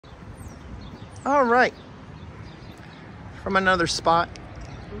All right, from another spot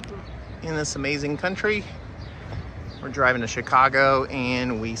in this amazing country, we're driving to Chicago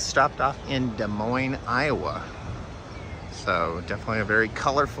and we stopped off in Des Moines, Iowa. So definitely a very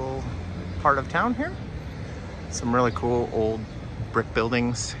colorful part of town here. Some really cool old brick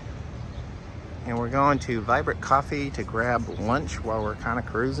buildings. And we're going to Vibrant Coffee to grab lunch while we're kind of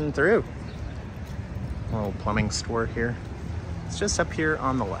cruising through. A little plumbing store here. It's just up here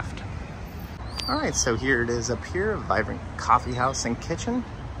on the left. All right, so here it is up here, Vibrant Coffeehouse and Kitchen.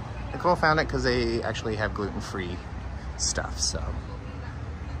 Nicole found it because they actually have gluten-free stuff, so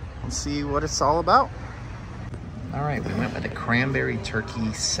let's see what it's all about. All right, we went with a cranberry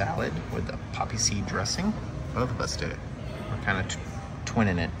turkey salad with a poppy seed dressing. Both of us did it. We're kind of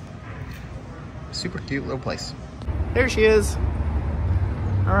twinning it. Super cute little place. There she is.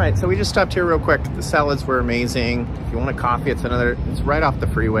 All right, so we just stopped here real quick. The salads were amazing. If you want a coffee, it's right off the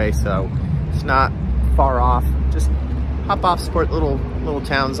freeway, so it's not far off. Just hop off, support little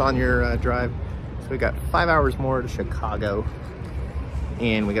towns on your drive. So we got 5 hours more to Chicago,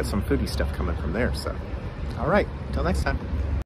 and we got some foodie stuff coming from there. So, all right, until next time.